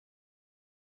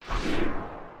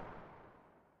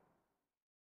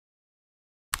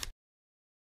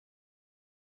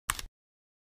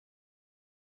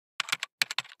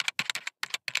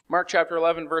Mark chapter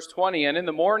 11, verse 20, "And in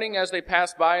the morning as they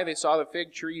passed by, they saw the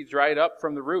fig tree dried up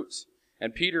from the roots.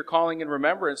 And Peter, calling in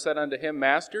remembrance, said unto him,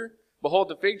 Master, behold,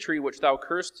 the fig tree which thou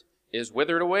cursed is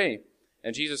withered away.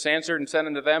 And Jesus answered and said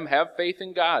unto them, Have faith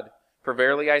in God. For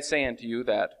verily I say unto you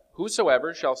that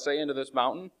whosoever shall say unto this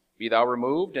mountain, Be thou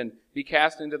removed, and be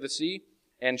cast into the sea,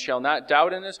 and shall not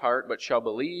doubt in his heart, but shall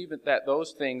believe that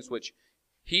those things which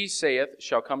he saith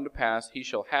shall come to pass, he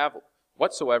shall have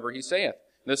whatsoever he saith."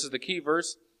 This is the key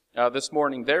verse this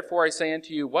morning. "Therefore I say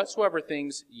unto you, whatsoever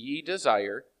things ye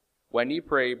desire, when ye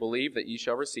pray, believe that ye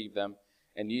shall receive them,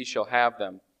 and ye shall have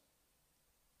them."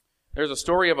 There's a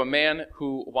story of a man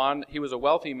he was a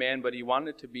wealthy man, but he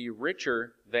wanted to be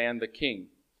richer than the king.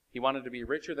 He wanted to be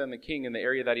richer than the king in the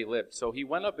area that he lived. So he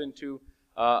went up into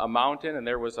a mountain, and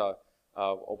there was a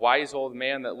wise old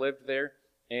man that lived there,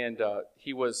 and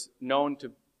he was known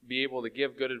to be able to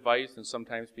give good advice and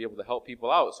sometimes be able to help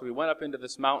people out. So he went up into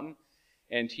this mountain,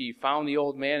 and he found the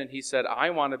old man, and he said, "I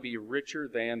want to be richer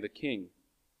than the king."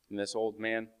 And this old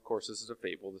man, of course this is a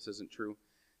fable, this isn't true.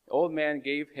 The old man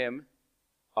gave him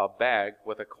a bag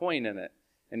with a coin in it.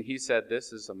 And he said,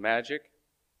 "This is a magic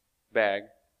bag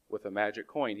with a magic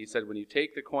coin." He said, "When you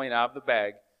take the coin out of the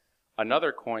bag,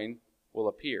 another coin will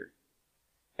appear.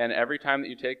 And every time that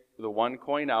you take the one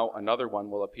coin out, another one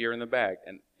will appear in the bag.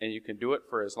 And you can do it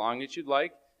for as long as you'd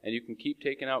like, and you can keep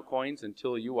taking out coins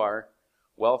until you are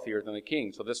wealthier than the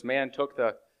king." So this man took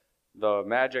the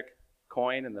magic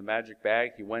coin and the magic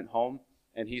bag. He went home,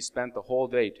 and he spent the whole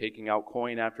day taking out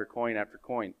coin after coin after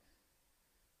coin.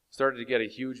 Started to get a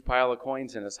huge pile of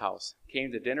coins in his house.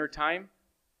 Came to dinner time.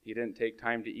 He didn't take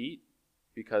time to eat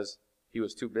because he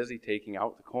was too busy taking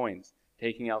out the coins.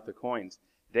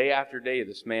 Day after day,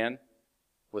 this man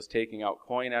was taking out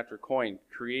coin after coin,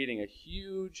 creating a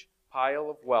huge pile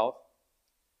of wealth.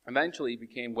 Eventually, he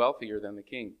became wealthier than the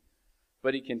king.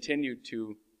 But he continued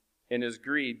to, in his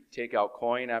greed, take out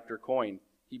coin after coin.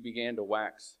 He began to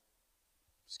wax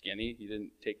skinny. He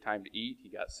didn't take time to eat. He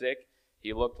got sick.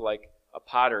 He looked like a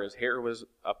potter. His hair was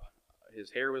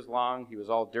long. He was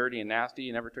all dirty and nasty.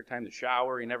 He never took time to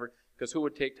shower. Because who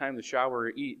would take time to shower or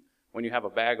eat when you have a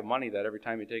bag of money that every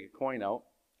time you take a coin out,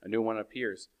 a new one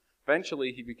appears?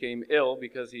 Eventually, he became ill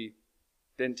because he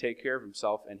didn't take care of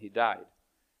himself, and he died.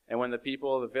 And when the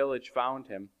people of the village found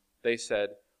him, they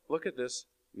said, "Look at this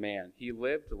man. He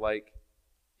lived like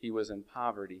he was in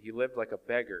poverty. He lived like a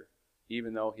beggar,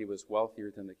 even though he was wealthier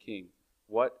than the king.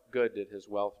 What good did his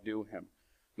wealth do him?"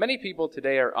 Many people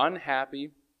today are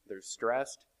unhappy, they're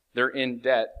stressed, they're in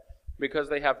debt because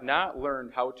they have not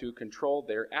learned how to control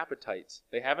their appetites.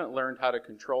 They haven't learned how to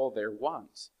control their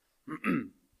wants.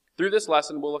 Through this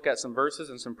lesson, we'll look at some verses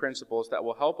and some principles that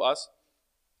will help us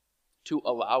to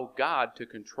allow God to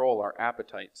control our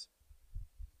appetites.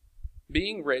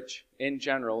 Being rich, in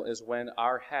general, is when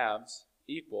our haves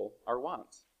equal our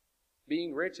wants.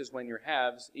 Being rich is when your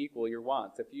haves equal your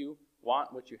wants. If you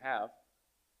want what you have,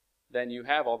 then you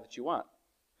have all that you want.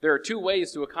 There are two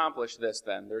ways to accomplish this,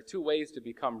 then. There are two ways to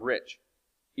become rich.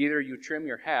 Either you trim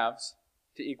your haves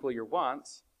to equal your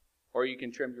wants, or you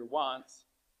can trim your wants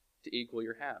to equal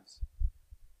your haves.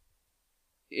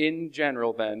 In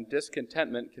general, then,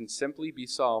 discontentment can simply be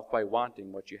solved by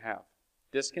wanting what you have.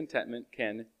 Discontentment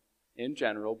can, in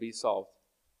general, be solved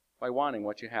by wanting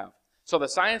what you have. So the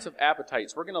science of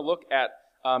appetites, we're going to look at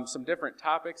some different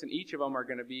topics, and each of them are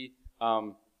going to be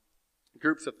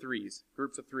groups of threes,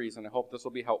 and I hope this will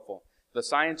be helpful. The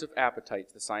science of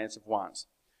appetites, the science of wants.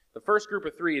 The first group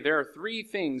of three, there are three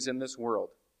things in this world.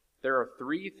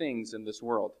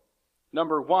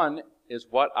 Number one is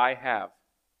what I have.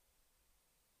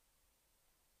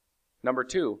 Number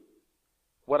two,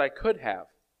 what I could have.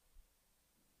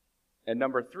 And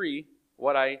number three,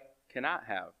 what I cannot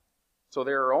have. So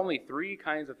there are only three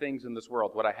kinds of things in this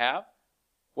world: what I have,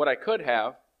 what I could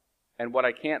have, and what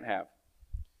I can't have.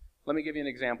 Let me give you an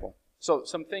example. So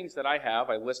some things that I have,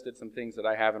 I listed some things that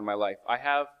I have in my life. I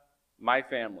have my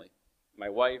family, my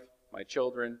wife, my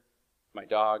children, my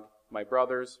dog, my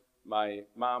brothers, my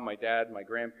mom, my dad, my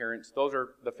grandparents. Those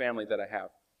are the family that I have.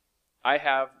 I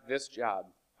have this job.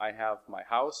 I have my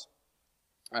house.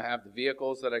 I have the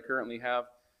vehicles that I currently have.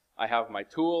 I have my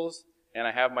tools, and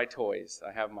I have my toys.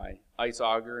 I have my ice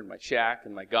auger and my shack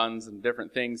and my guns and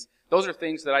different things. Those are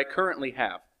things that I currently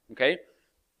have, okay?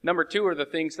 Number two are the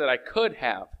things that I could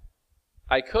have.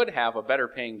 I could have a better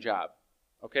paying job,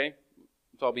 okay?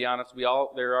 So I'll be honest,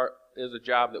 there is a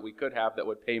job that we could have that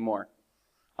would pay more.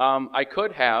 I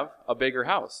could have a bigger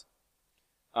house.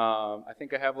 I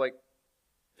think I have like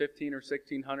 1,500 or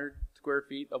 1,600 square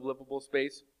feet of livable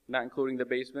space, not including the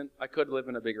basement. I could live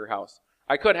in a bigger house.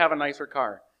 I could have a nicer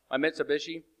car. My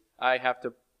Mitsubishi, I have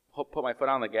to put my foot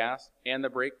on the gas and the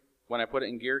brake when I put it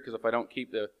in gear, because if I don't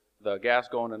keep the gas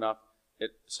going enough,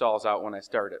 it stalls out when I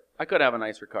start it. I could have a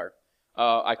nicer car.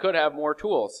 I could have more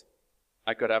tools.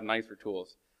 I could have nicer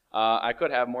tools. I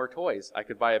could have more toys. I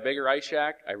could buy a bigger ice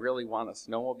shack. I really want a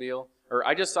snowmobile. Or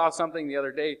I just saw something the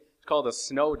other day. It's called a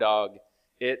snow dog.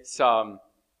 It's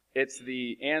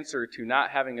the answer to not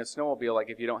having a snowmobile. Like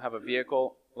if you don't have a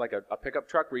vehicle, like a pickup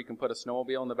truck where you can put a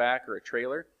snowmobile in the back or a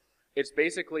trailer. It's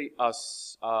basically a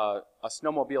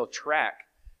snowmobile track,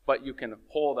 but you can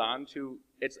hold on to.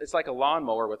 It's like a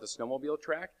lawnmower with a snowmobile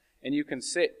track, and you can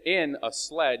sit in a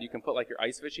sled. You can put like your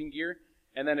ice fishing gear,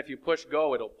 and then if you push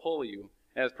go, it'll pull you.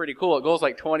 And it's pretty cool. It goes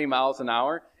like 20 miles an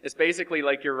hour. It's basically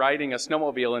like you're riding a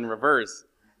snowmobile in reverse.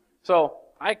 So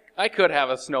I could have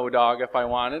a snow dog if I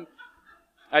wanted.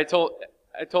 I told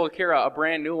Kara a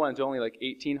brand new one's only like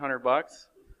 $1,800.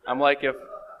 I'm like,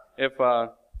 if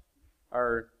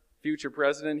our future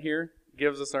president here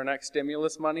gives us our next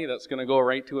stimulus money, that's going to go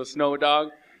right to a snow dog.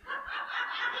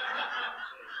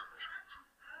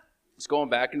 It's going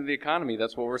back into the economy.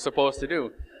 That's what we're supposed to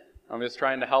do. I'm just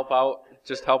trying to help out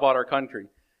our country.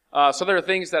 So there are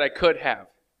things that I could have.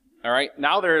 All right.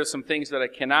 Now there are some things that I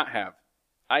cannot have.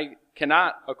 I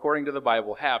cannot, according to the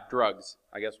Bible, have drugs.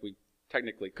 I guess we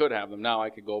technically could have them now. I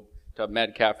could go to a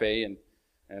med cafe and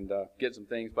get some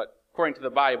things. But according to the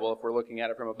Bible, if we're looking at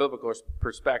it from a biblical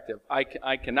perspective,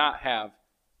 I cannot have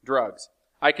drugs.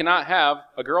 I cannot have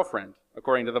a girlfriend,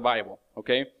 according to the Bible.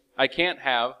 Okay. I can't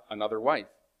have another wife.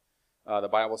 The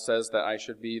Bible says that I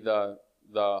should be the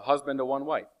husband to one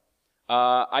wife.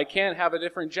 I can't have a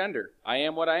different gender. I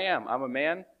am what I am. I'm a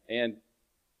man, and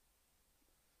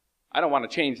I don't want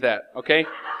to change that, okay?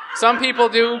 Some people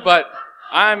do, but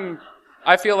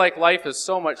I feel like life is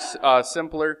so much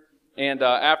simpler, and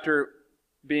after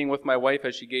being with my wife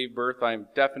as she gave birth, I'm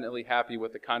definitely happy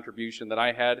with the contribution that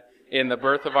I had in the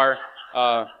birth of our...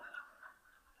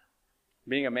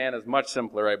 being a man is much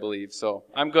simpler, I believe, so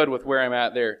I'm good with where I'm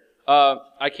at there.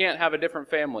 I can't have a different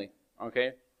family,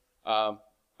 okay?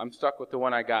 I'm stuck with the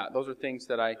one I got. Those are things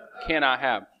that I cannot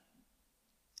have.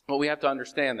 But we have to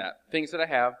understand that. Things that I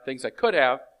have, things I could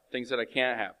have, things that I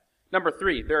can't have. Number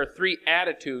 3, there are 3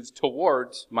 attitudes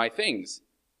towards my things.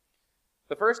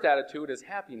 The first attitude is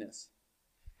happiness.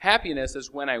 Happiness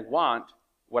is when I want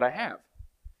what I have.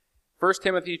 1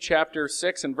 Timothy chapter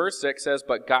 6 and verse 6 says,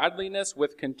 "But godliness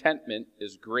with contentment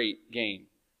is great gain."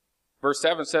 Verse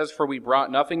 7 says, "For we brought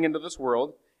nothing into this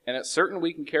world, and it's certain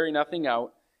we can carry nothing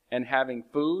out, and having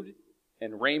food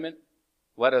and raiment,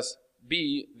 let us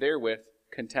be therewith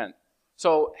content."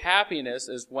 So happiness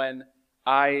is when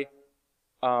I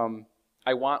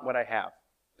want what I have.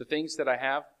 The things that I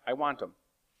have, I want them.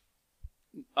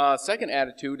 Second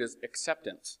attitude is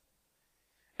acceptance.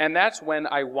 And that's when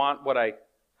I want what I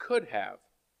could have.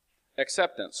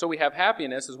 Acceptance. So we have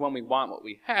happiness is when we want what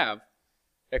we have.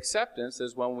 Acceptance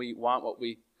is when we want what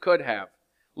we could have.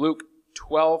 Luke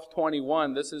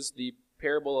 12:21, this is the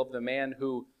parable of the man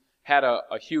who had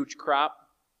a huge crop,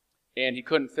 and he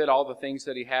couldn't fit all the things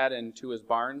that he had into his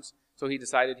barns, so he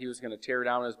decided he was going to tear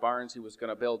down his barns, he was going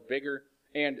to build bigger,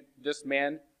 and this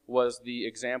man was the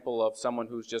example of someone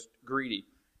who's just greedy.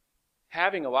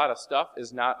 Having a lot of stuff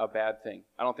is not a bad thing.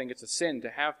 I don't think it's a sin to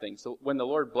have things. So when the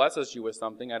Lord blesses you with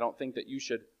something, I don't think that you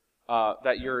should,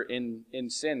 that you're in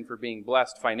sin for being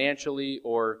blessed financially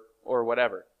or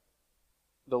whatever.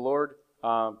 The Lord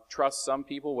trusts some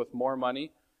people with more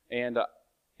money, and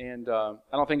I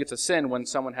don't think it's a sin when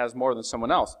someone has more than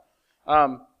someone else.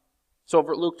 So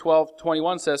Luke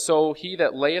 12:21 says, "So he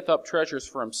that layeth up treasures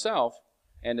for himself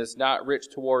and is not rich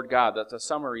toward God." That's a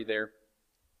summary there.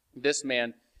 This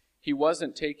man, he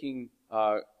wasn't taking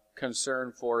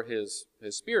concern for his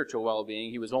spiritual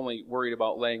well-being. He was only worried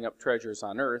about laying up treasures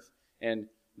on earth. And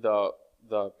the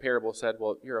parable said,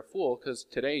 well, you're a fool because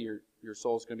today your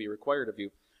soul's going to be required of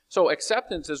you. So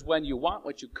acceptance is when you want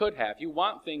what you could have. You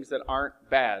want things that aren't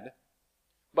bad,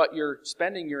 but you're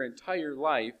spending your entire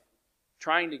life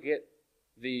trying to get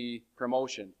the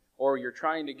promotion, or you're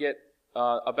trying to get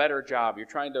a better job. You're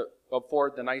trying to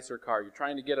afford the nicer car. You're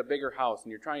trying to get a bigger house, and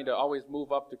you're trying to always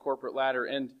move up the corporate ladder.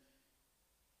 And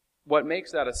what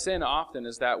makes that a sin often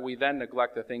is that we then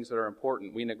neglect the things that are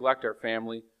important. We neglect our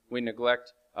family. We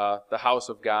neglect the house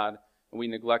of God. And we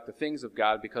neglect the things of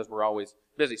God because we're always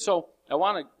busy. So I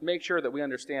want to make sure that we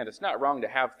understand it's not wrong to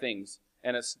have things,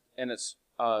 and it's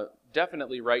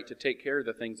definitely right to take care of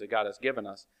the things that God has given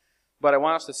us. But I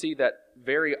want us to see that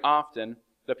very often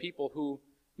the people who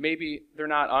maybe they're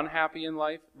not unhappy in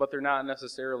life, but they're not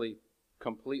necessarily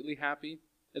completely happy,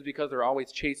 is because they're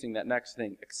always chasing that next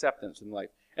thing, acceptance in life.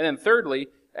 And then thirdly,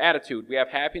 attitude. We have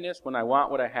happiness when I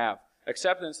want what I have.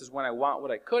 acceptance is when I want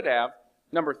what I could have.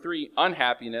 Number 3,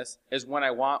 unhappiness is when I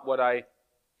want what I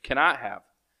cannot have.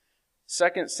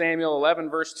 2 Samuel 11,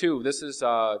 verse 2, this is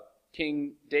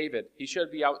King David. He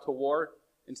should be out to war.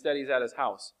 Instead, he's at his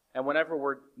house. And whenever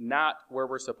we're not where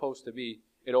we're supposed to be,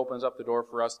 it opens up the door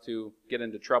for us to get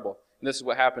into trouble. And this is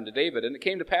what happened to David. And it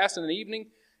came to pass in the evening,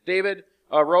 David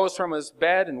rose from his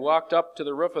bed and walked up to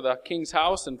the roof of the king's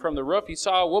house. And from the roof he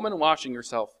saw a woman washing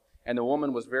herself. And the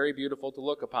woman was very beautiful to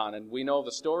look upon. And we know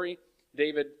the story.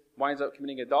 David winds up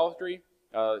committing adultery.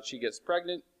 She gets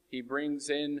pregnant. He brings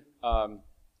in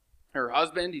her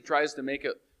husband. He tries to make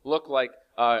it look like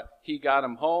he got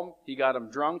him home. He got him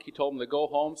drunk. He told him to go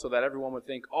home so that everyone would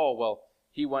think, oh, well,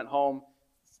 he went home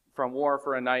from war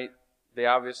for a night. They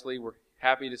obviously were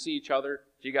happy to see each other.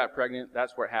 She got pregnant.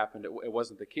 That's what happened. It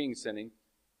wasn't the king sinning.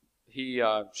 He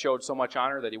showed so much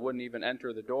honor that he wouldn't even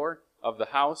enter the door of the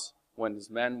house when his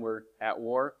men were at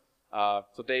war.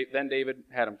 Then David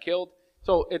had him killed.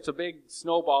 So it's a big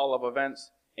snowball of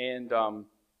events. And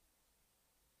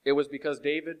it was because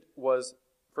David was,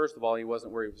 first of all, he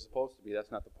wasn't where he was supposed to be.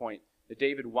 That's not the point. That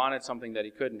David wanted something that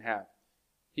he couldn't have.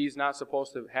 He's not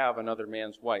supposed to have another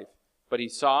man's wife. But he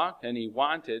saw and he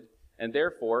wanted, and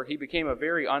therefore he became a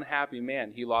very unhappy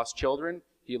man. He lost children.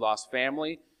 He lost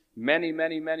family. Many,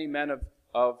 many, many men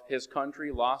of his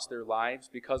country lost their lives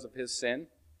because of his sin,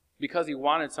 because he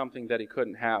wanted something that he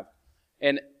couldn't have.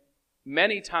 And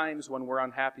many times when we're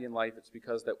unhappy in life, it's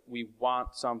because that we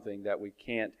want something that we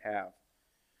can't have.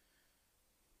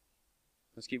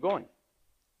 Let's keep going.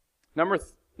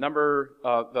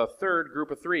 The third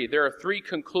group of 3. There are 3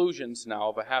 conclusions now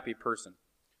of a happy person.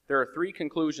 There are 3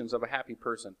 conclusions of a happy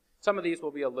person. Some of these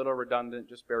will be a little redundant.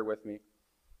 Just bear with me.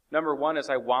 Number 1 is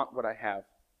I want what I have.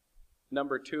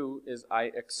 Number 2 is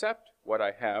I accept what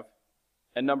I have.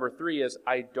 And number 3 is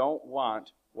I don't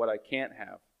want what I can't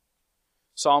have.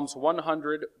 Psalms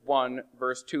 101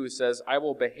 verse 2 says, I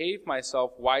will behave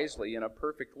myself wisely in a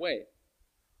perfect way.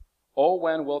 O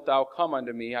when wilt thou come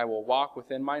unto me? I will walk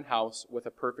within mine house with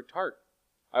a perfect heart.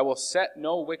 I will set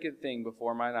no wicked thing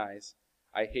before mine eyes.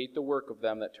 I hate the work of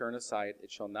them that turn aside.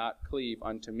 It shall not cleave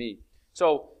unto me.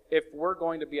 So, if we're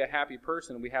going to be a happy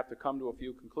person, we have to come to a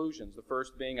few conclusions. The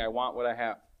first being, I want what I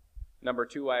have. Number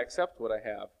 2, I accept what I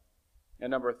have.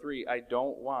 And number 3, I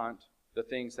don't want the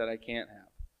things that I can't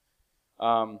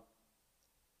have.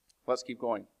 Let's keep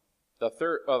going. The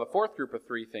fourth group of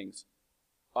 3 things.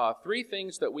 3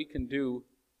 things that we can do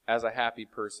as a happy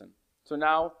person. So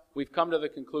now we've come to the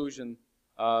conclusion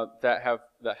that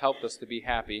helped us to be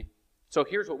happy. So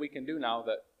here's what we can do now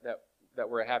that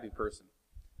we're a happy person.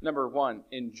 Number 1,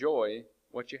 enjoy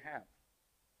what you have.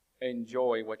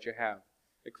 Enjoy what you have.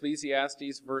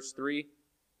 Ecclesiastes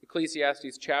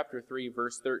chapter 3,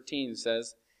 verse 13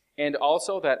 says, And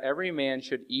also that every man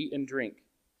should eat and drink,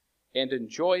 and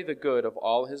enjoy the good of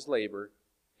all his labor.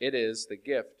 It is the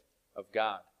gift of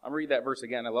God. I'm going to read that verse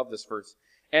again. I love this verse.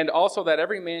 And also that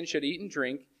every man should eat and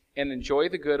drink, and enjoy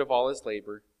the good of all his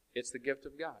labor. It's the gift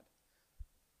of God.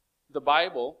 The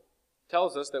Bible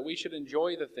tells us that we should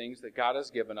enjoy the things that God has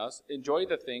given us, enjoy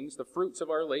the things, the fruits of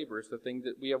our labors, the things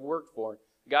that we have worked for.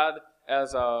 God,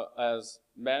 as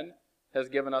men, has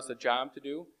given us a job to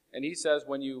do, and He says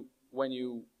when you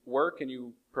work and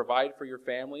you provide for your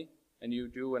family, and you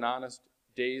do an honest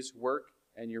day's work,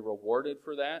 and you're rewarded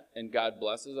for that, and God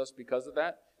blesses us because of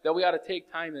that, that we ought to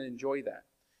take time and enjoy that.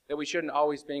 That we shouldn't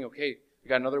always think, okay, we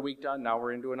got another week done, now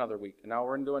we're into another week, and now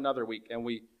we're into another week, and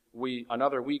we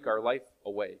another week our life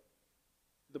away.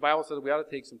 The Bible says we ought to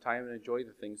take some time and enjoy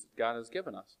the things that God has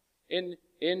given us in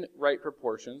right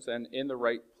proportions and in the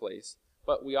right place,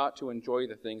 but we ought to enjoy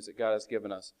the things that God has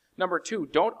given us. Number 2,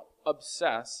 don't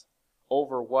obsess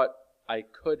over what I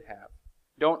could have.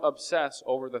 Don't obsess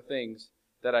over the things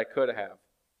that I could have.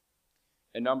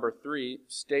 And number 3,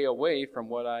 stay away from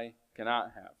what I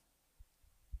cannot have.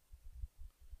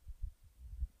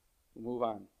 We'll move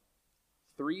on.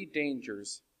 3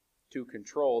 dangers to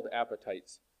controlled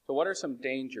appetites. So what are some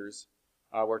dangers?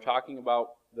 We're talking about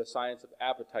the science of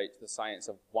appetites, the science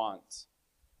of wants.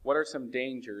 What are some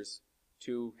dangers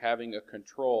to having a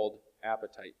controlled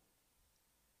appetite?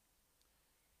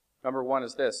 Number 1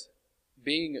 is this: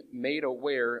 being made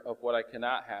aware of what I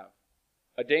cannot have.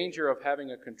 A danger of having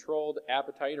a controlled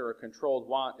appetite or a controlled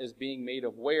want is being made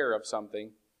aware of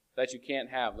something that you can't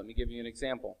have. Let me give you an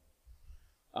example.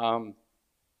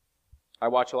 I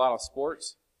watch a lot of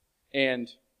sports, and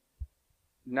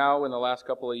now in the last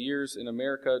couple of years in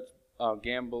America,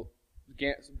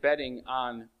 betting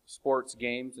on sports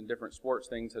games and different sports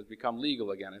things has become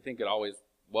legal again. I think it always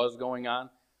was going on.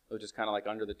 It was just kind of like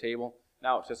under the table.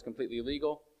 Now it's just completely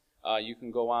legal. You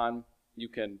can go on, you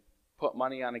can put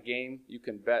money on a game, you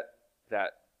can bet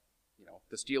that,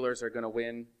 the Steelers are going to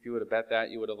win. If you would have bet that,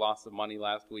 you would have lost some money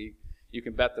last week. You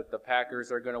can bet that the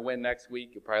Packers are going to win next week.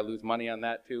 You'll probably lose money on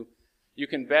that too. You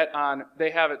can bet on,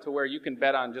 they have it to where you can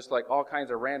bet on just like all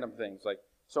kinds of random things, like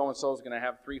so-and-so is going to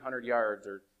have 300 yards,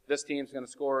 or this team's going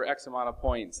to score X amount of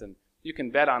points. And you can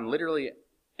bet on literally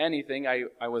anything. I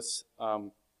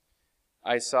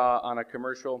saw on a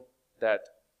commercial that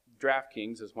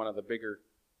DraftKings is one of the bigger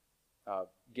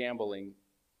gambling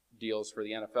deals for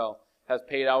the NFL, has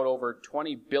paid out over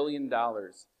 $20 billion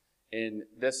in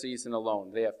this season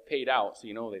alone. They have paid out, so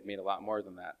they've made a lot more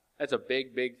than that. That's a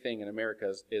big, big thing in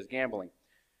America is gambling.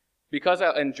 Because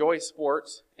I enjoy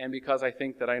sports and because I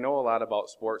think that I know a lot about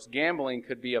sports, gambling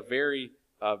could be a very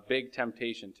big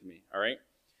temptation to me, all right?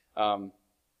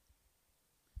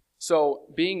 So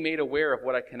being made aware of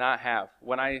what I cannot have.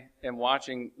 When I am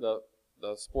watching the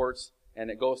sports and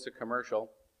it goes to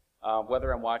commercial,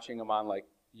 whether I'm watching them on like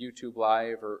YouTube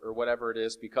Live or whatever it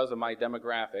is, because of my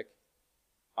demographic,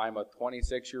 I'm a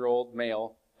 26-year-old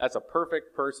male. That's a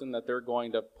perfect person that they're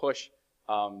going to push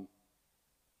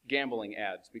gambling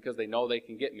ads because they know they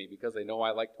can get me, because they know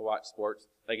I like to watch sports.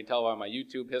 They can tell by my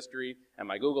YouTube history and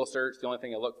my Google search. The only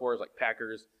thing I look for is like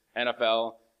Packers,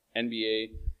 NFL,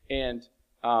 NBA, and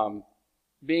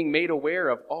being made aware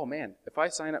of, oh man, if I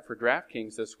sign up for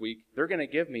DraftKings this week, they're going to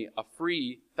give me a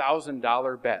free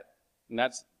 $1,000 bet. And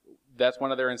that's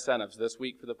one of their incentives this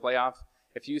week for the playoffs.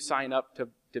 If you sign up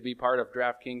to be part of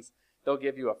DraftKings, they'll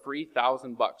give you a free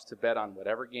 $1,000 to bet on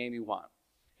whatever game you want.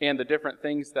 And the different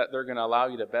things that they're going to allow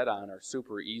you to bet on are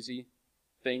super easy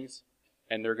things,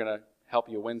 and they're going to help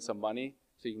you win some money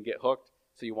so you can get hooked,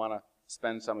 so you want to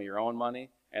spend some of your own money,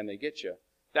 and they get you.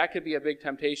 That could be a big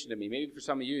temptation to me. Maybe for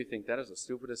some of you, you think that is the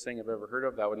stupidest thing I've ever heard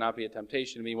of. That would not be a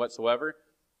temptation to me whatsoever.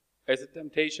 It's a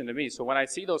temptation to me. So when I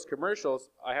see those commercials,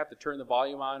 I have to turn the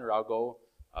volume on, or I'll go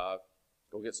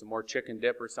get some more chicken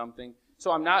dip or something.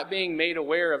 So I'm not being made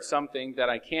aware of something that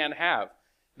I can have.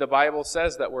 The Bible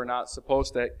says that we're not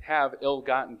supposed to have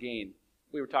ill-gotten gain.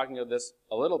 We were talking about this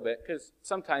a little bit because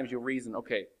sometimes you reason,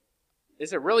 okay,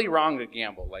 is it really wrong to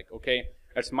gamble? Like, okay,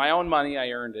 it's my own money, I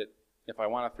earned it. If I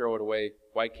want to throw it away,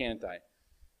 why can't I?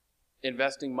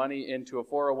 Investing money into a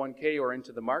 401k or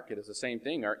into the market is the same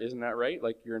thing, isn't that right?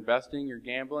 Like you're investing, you're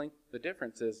gambling. The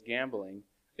difference is gambling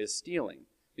is stealing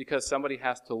because somebody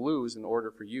has to lose in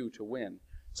order for you to win.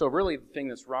 So really the thing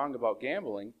that's wrong about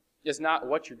gambling is not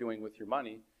what you're doing with your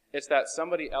money. It's that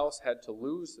somebody else had to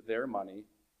lose their money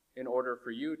in order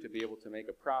for you to be able to make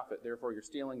a profit. Therefore, you're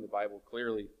stealing. The Bible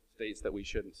clearly states that we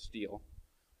shouldn't steal,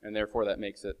 and therefore that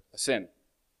makes it a sin.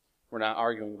 We're not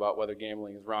arguing about whether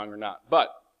gambling is wrong or not. But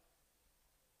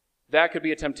that could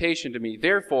be a temptation to me.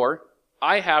 Therefore,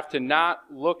 I have to not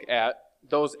look at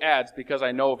those ads because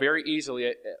I know very easily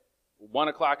at 1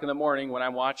 o'clock in the morning when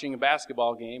I'm watching a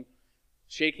basketball game,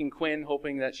 shaking Quinn,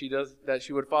 hoping that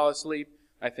she would fall asleep,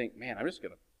 I think, man, I'm just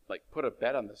going to put a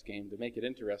bet on this game to make it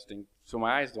interesting so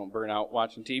my eyes don't burn out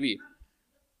watching TV.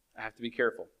 I have to be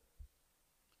careful.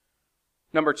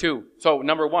 Number 2. So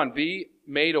number 1, be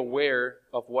made aware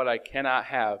of what I cannot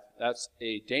have. That's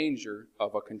a danger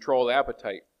of a controlled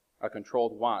appetite, a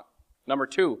controlled want. Number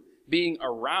 2, being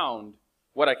around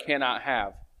what I cannot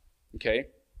have. Okay?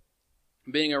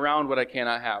 Being around what I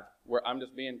cannot have. Where I'm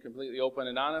just being completely open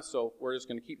and honest, so we're just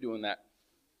going to keep doing that.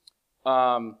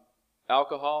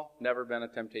 Alcohol, never been a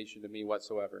temptation to me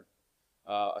whatsoever.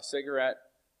 A cigarette,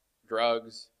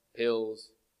 drugs,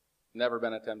 pills, never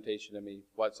been a temptation to me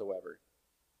whatsoever.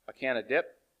 A can of dip,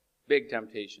 big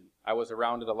temptation. I was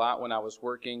around it a lot when I was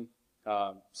working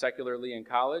secularly in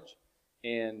college,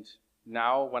 and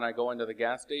now when I go into the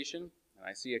gas station and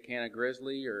I see a can of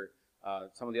Grizzly or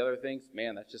some of the other things,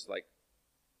 man, that's just like,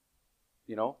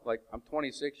 I'm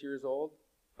 26 years old.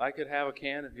 I could have a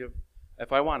can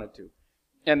if I wanted to.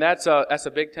 And that's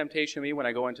a big temptation to me when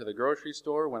I go into the grocery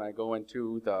store, when I go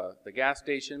into the gas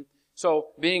station. So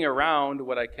being around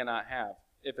what I cannot have.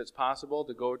 If it's possible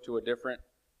to go to a different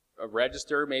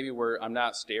register, maybe where I'm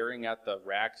not staring at the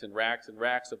racks and racks and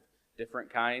racks of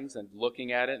different kinds and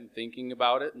looking at it and thinking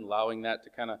about it and allowing that to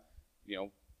kind of,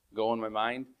 go in my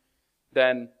mind,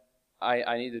 then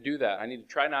I need to do that. I need to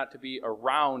try not to be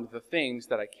around the things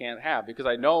that I can't have, because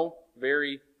I know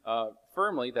very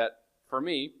firmly that for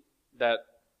me that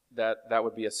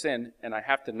would be a sin, and I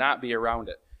have to not be around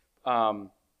it.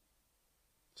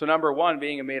 So number 1,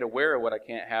 being made aware of what I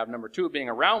can't have. Number 2, being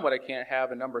around what I can't have.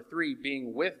 And number 3,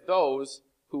 being with those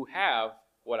who have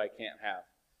what I can't have.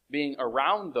 Being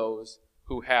around those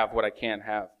who have what I can't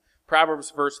have.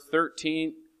 Proverbs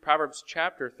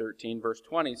chapter 13, verse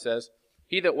 20 says,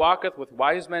 "He that walketh with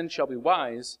wise men shall be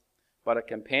wise, but a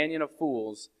companion of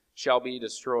fools shall be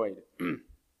destroyed.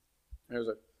 There's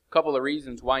a couple of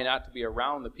reasons why not to be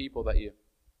around the people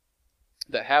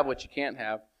that have what you can't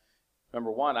have.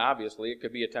 Number one, obviously, it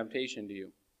could be a temptation to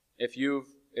you. If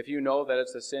you know that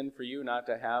it's a sin for you not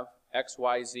to have X,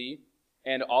 Y, Z,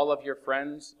 and all of your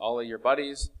friends, all of your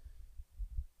buddies,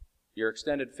 your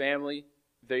extended family,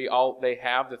 they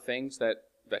have the things that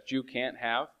you can't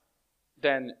have,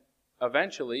 then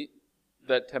eventually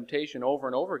the temptation over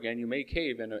and over again, you may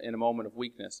cave in a moment of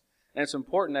weakness. And it's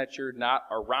important that you're not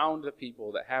around the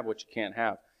people that have what you can't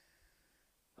have.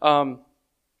 And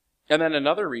then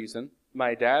another reason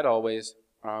my dad always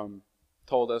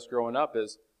told us growing up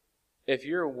is, if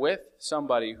you're with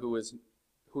somebody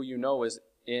who you know is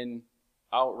in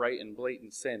outright and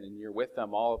blatant sin, and you're with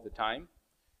them all of the time,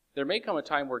 there may come a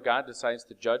time where God decides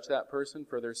to judge that person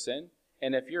for their sin.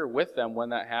 And if you're with them when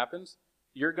that happens,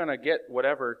 you're going to get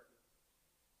whatever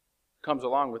comes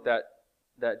along with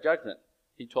that judgment.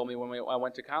 He told me when I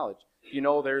went to college.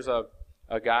 There's a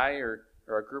guy or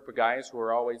a group of guys who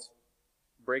are always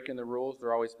breaking the rules.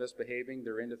 They're always misbehaving.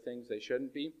 They're into things they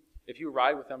shouldn't be. If you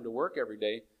ride with them to work every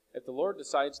day, if the Lord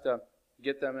decides to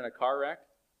get them in a car wreck,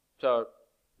 to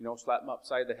slap them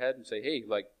upside the head and say, hey,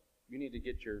 you need to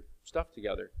get your stuff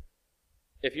together.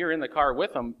 If you're in the car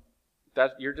with them,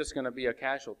 you're just going to be a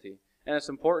casualty. And it's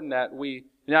important that we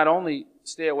not only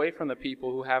stay away from the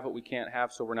people who have what we can't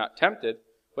have so we're not tempted,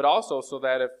 but also so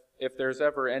that if there's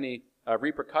ever any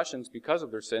repercussions because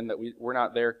of their sin, that we're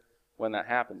not there when that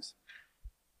happens.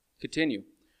 Continue.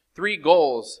 3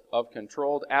 goals of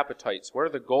controlled appetites. What are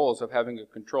the goals of having a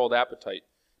controlled appetite?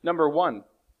 Number 1,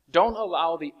 don't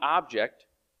allow the object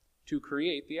to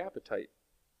create the appetite.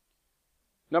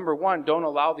 Number 1, don't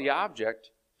allow the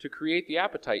object to create the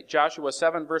appetite. Joshua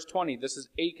 7, verse 20, this is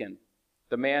Achan,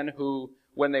 the man who,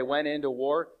 when they went into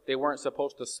war, they weren't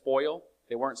supposed to spoil.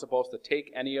 They weren't supposed to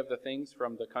take any of the things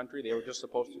from the country. They were just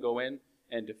supposed to go in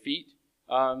and defeat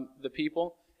the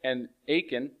people. And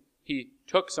Achan, he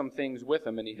took some things with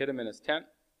him and he hid them in his tent.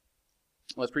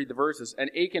 Let's read the verses. And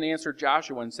Achan answered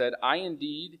Joshua and said,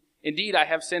 Indeed I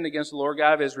have sinned against the Lord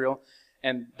God of Israel,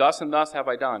 and thus have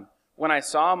I done. When I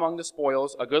saw among the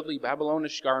spoils a goodly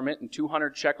Babylonish garment and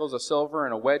 200 shekels of silver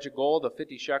and a wedge of gold of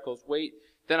 50 shekels weight,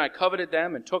 then I coveted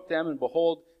them and took them, and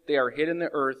behold, they are hid in the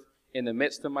earth in the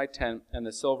midst of my tent, and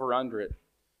the silver under it.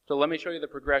 So let me show you the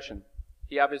progression.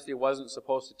 He obviously wasn't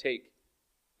supposed to take.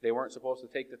 They weren't supposed to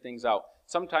take the things out.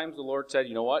 Sometimes the Lord said,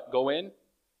 you know what, go in,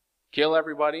 kill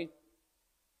everybody,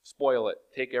 spoil it,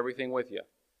 take everything with you.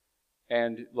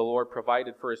 And the Lord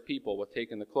provided for his people with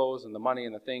taking the clothes and the money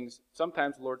and the things.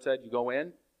 Sometimes the Lord said, you go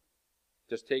in,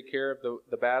 just take care of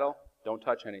the battle, don't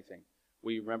touch anything.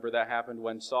 We remember that happened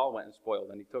when Saul went and spoiled,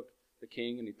 and he took the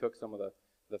king and he took some of the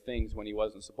things when he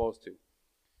wasn't supposed to.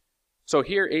 So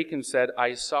here Achan said,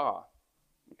 I saw.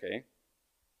 Okay.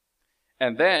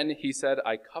 And then he said,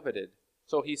 I coveted.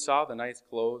 So he saw the nice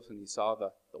clothes and he saw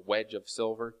the wedge of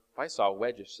silver. If I saw a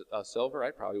wedge of silver,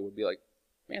 I probably would be like,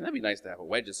 man, that'd be nice to have a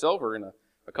wedge of silver and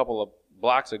a couple of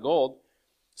blocks of gold.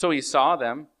 So he saw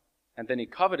them, and then he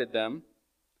coveted them,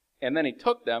 and then he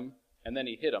took them, and then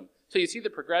he hid them. So you see the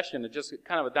progression of just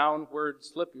kind of a downward,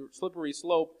 slippery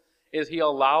slope, is he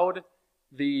allowed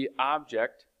the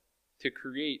object to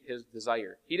create his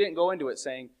desire. He didn't go into it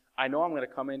saying, I know I'm going to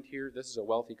come into here, this is a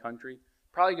wealthy country,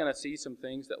 probably going to see some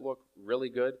things that look really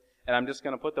good, and I'm just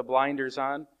going to put the blinders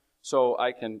on so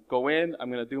I can go in,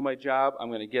 I'm going to do my job, I'm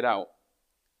going to get out.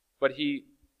 But he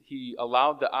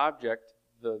allowed the object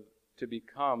to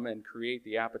become and create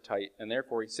the appetite, and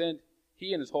therefore he sinned.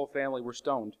 He and his whole family were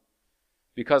stoned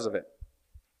because of it.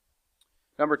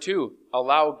 Number 2,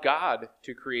 allow God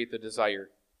to create the desire.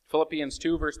 Philippians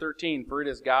 2, verse 13, for it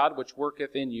is God which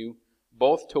worketh in you,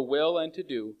 both to will and to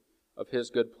do of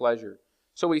his good pleasure.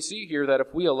 So we see here that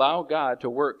if we allow God to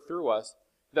work through us,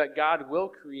 that God will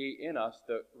create in us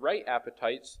the right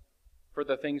appetites for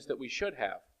the things that we should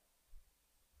have.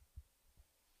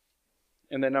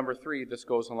 And then number 3, this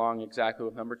goes along exactly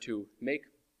with number 2. Make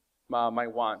my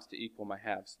wants to equal my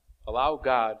haves. Allow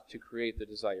God to create the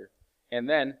desire. And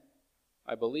then,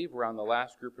 I believe we're on the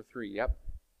last group of 3. Yep.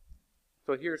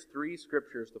 So here's 3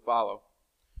 scriptures to follow.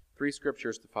 3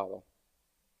 scriptures to follow.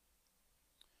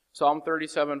 Psalm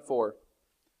 37:4.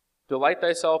 Delight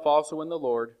thyself also in the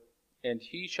Lord, and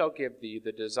he shall give thee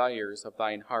the desires of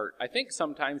thine heart. I think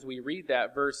sometimes we read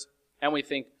that verse and we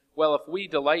think, well, if we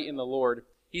delight in the Lord,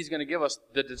 he's going to give us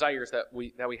the desires that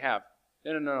we have.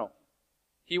 No.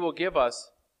 He will give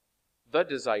us the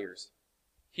desires.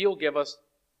 He'll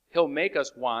make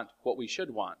us want what we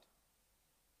should want.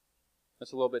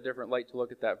 That's a little bit different light to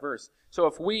look at that verse. So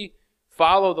if we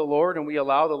follow the Lord and we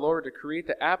allow the Lord to create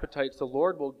the appetites, the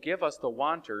Lord will give us the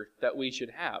wanter that we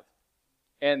should have.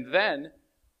 And then,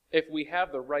 if we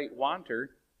have the right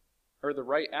wanter, or the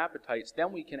right appetites,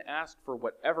 then we can ask for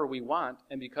whatever we want,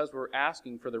 and because we're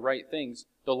asking for the right things,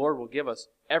 the Lord will give us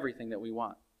everything that we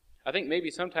want. I think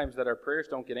maybe sometimes that our prayers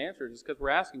don't get answered is because we're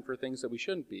asking for things that we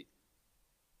shouldn't be.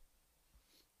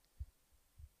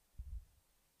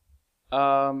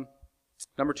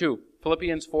 Number 2,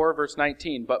 Philippians 4, verse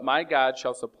 19. But my God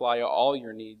shall supply all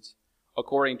your needs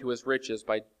according to his riches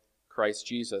by Christ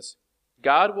Jesus.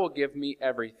 God will give me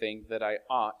everything that I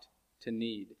ought to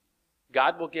need.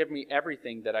 God will give me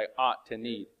everything that I ought to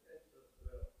need.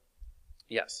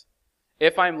 Yes.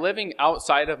 If I'm living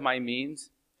outside of my means,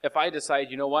 if I decide,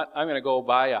 you know what, I'm going to go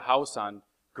buy a house on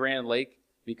Grand Lake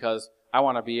because I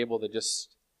want to be able to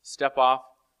just step off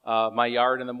my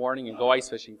yard in the morning and go ice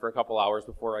fishing for a couple hours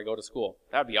before I go to school.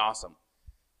 That would be awesome.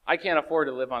 I can't afford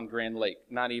to live on Grand Lake,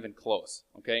 not even close,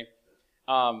 okay?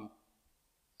 And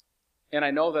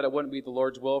I know that it wouldn't be the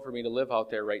Lord's will for me to live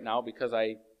out there right now because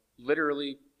I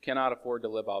literally cannot afford to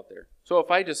live out there. So if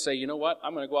I just say, you know what,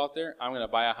 I'm going to go out there, I'm going to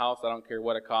buy a house, I don't care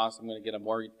what it costs, I'm going to get a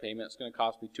mortgage payment, it's going to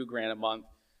cost me $2,000 a month.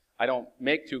 I don't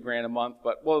make $2,000 a month,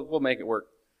 but we'll make it work.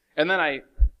 And then I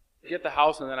get the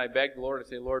house and then I beg the Lord and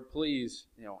say, Lord, please,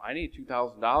 I need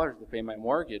 $2,000 to pay my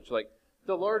mortgage. Like,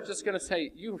 the Lord's just going to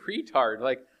say, you retard.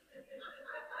 Like,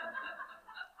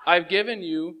 I've given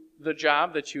you the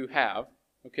job that you have,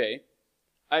 okay?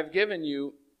 I've given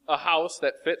you a house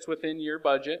that fits within your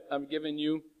budget. I've given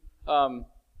you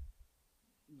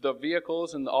the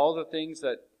vehicles and all the things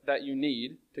that you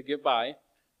need to get by,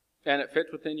 and it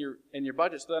fits within your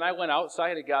budget. So then I went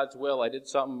outside of God's will. I did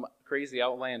something crazy,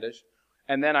 outlandish,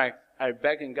 and then I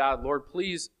begged in God, Lord,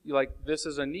 please, this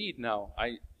is a need now.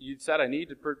 You said I need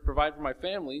to provide for my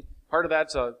family. Part of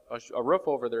that's a roof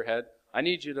over their head. I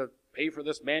need you to pay for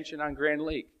this mansion on Grand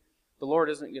Lake. The Lord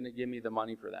isn't going to give me the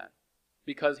money for that,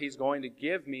 because he's going to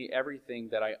give me everything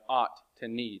that I ought to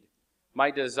need. My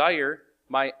desire,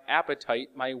 my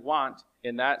appetite, my want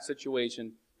in that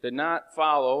situation did not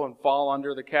follow and fall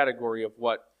under the category of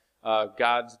what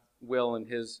God's will and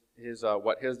his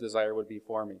what his desire would be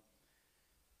for me.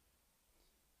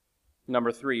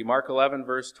 Number 3, Mark 11,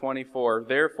 verse 24.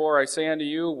 Therefore I say unto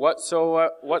you, what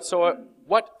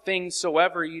things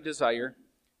soever ye desire,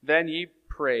 then ye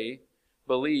pray,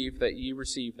 believe that ye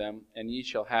receive them, and ye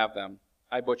shall have them.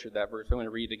 I butchered that verse. I'm going to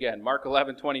read it again. Mark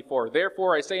 11, 24.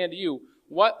 Therefore I say unto you,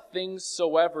 what things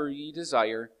soever ye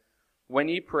desire, when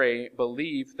ye pray,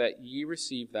 believe that ye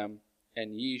receive them,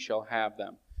 and ye shall have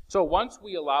them. So once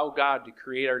we allow God to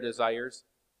create our desires,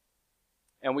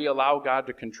 and we allow God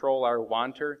to control our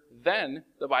wanter, then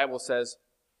the Bible says,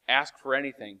 ask for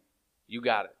anything. You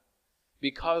got it.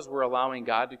 Because we're allowing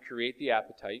God to create the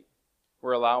appetite,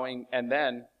 and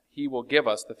then he will give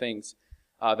us the things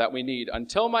that we need.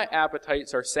 Until my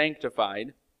appetites are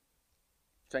sanctified,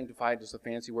 sanctified is a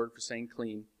fancy word for saying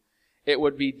clean, it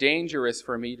would be dangerous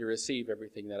for me to receive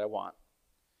everything that I want.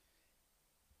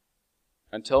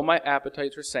 Until my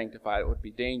appetites are sanctified, it would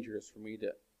be dangerous for me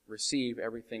to receive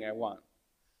everything I want.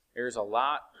 There's a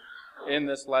lot in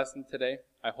this lesson today.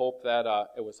 I hope that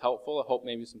it was helpful. I hope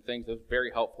maybe some things that was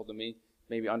very helpful to me,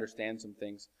 maybe understand some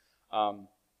things.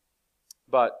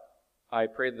 But I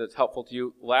pray that it's helpful to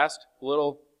you. Last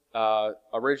little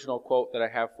original quote that I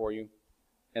have for you,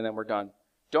 and then we're done.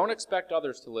 Don't expect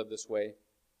others to live this way.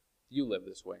 You live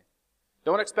this way.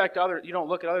 Don't expect others. You don't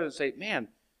look at others and say, man,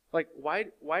 why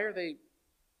are they?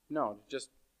 No, just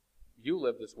you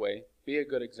live this way. Be a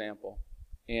good example,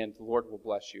 and the Lord will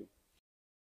bless you.